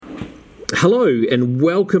Hello and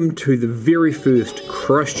welcome to the very first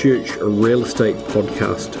Christchurch Real Estate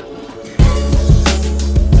Podcast.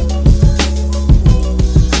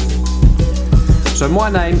 So my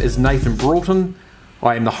name is Nathan Broughton.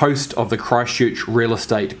 I am the host of the Christchurch Real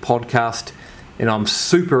Estate Podcast and I'm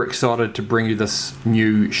super excited to bring you this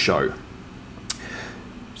new show.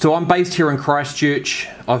 So I'm based here in Christchurch.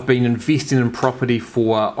 I've been investing in property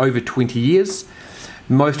for over 20 years.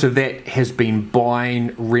 Most of that has been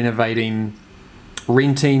buying, renovating,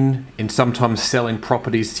 renting, and sometimes selling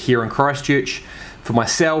properties here in Christchurch. For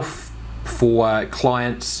myself, for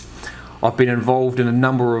clients, I've been involved in a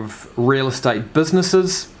number of real estate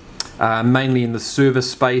businesses, mainly in the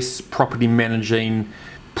service space, property managing,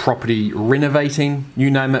 property renovating,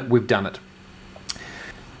 you name it, we've done it.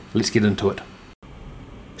 Let's get into it.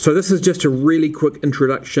 So this is just a really quick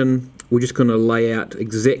introduction. We're just going to lay out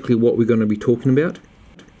exactly what we're going to be talking about.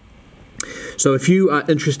 So if you are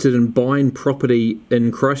interested in buying property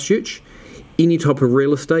in Christchurch, any type of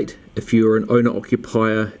real estate, if you're an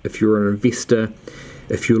owner-occupier, if you're an investor,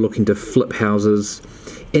 if you're looking to flip houses,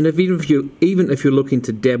 and even if you're looking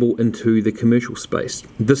to dabble into the commercial space,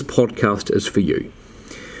 this podcast is for you.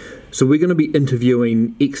 So we're going to be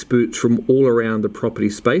interviewing experts from all around the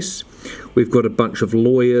property space. We've got a bunch of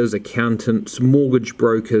lawyers, accountants, mortgage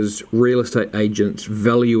brokers, real estate agents,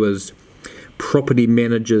 valuers, property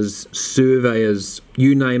managers, surveyors,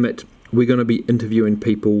 you name it. We're going to be interviewing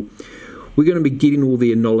people. We're going to be getting all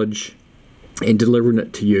their knowledge and delivering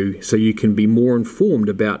it to you so you can be more informed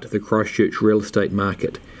about the Christchurch real estate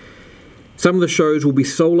market. Some of the shows will be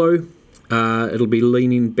solo. It'll be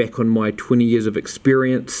leaning back on my 20 years of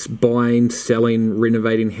experience buying, selling,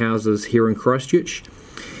 renovating houses here in Christchurch,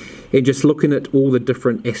 and just looking at all the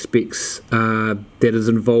different aspects that is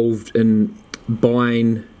involved in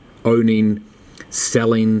buying, owning,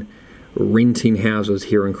 selling, renting houses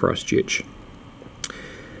here in Christchurch.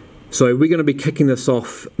 So we're going to be kicking this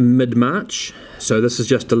off mid-March. So this is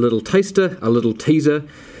just a little taster, a little teaser,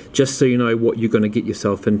 just so you know what you're going to get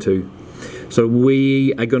yourself into. So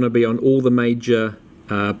we are going to be on all the major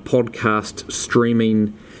podcast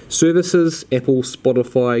streaming services, Apple,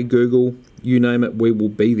 Spotify, Google, you name it, we will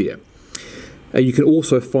be there. You can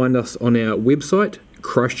also find us on our website,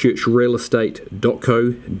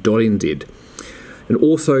 christchurchrealestate.co.nz. And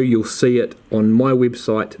also you'll see it on my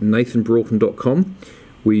website, nathanbroughton.com,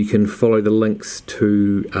 where you can follow the links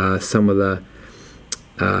to some of the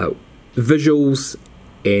visuals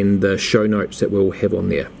and the show notes that we'll have on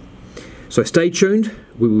there. So stay tuned,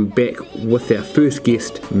 we will be back with our first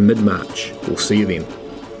guest mid-March. We'll see you then.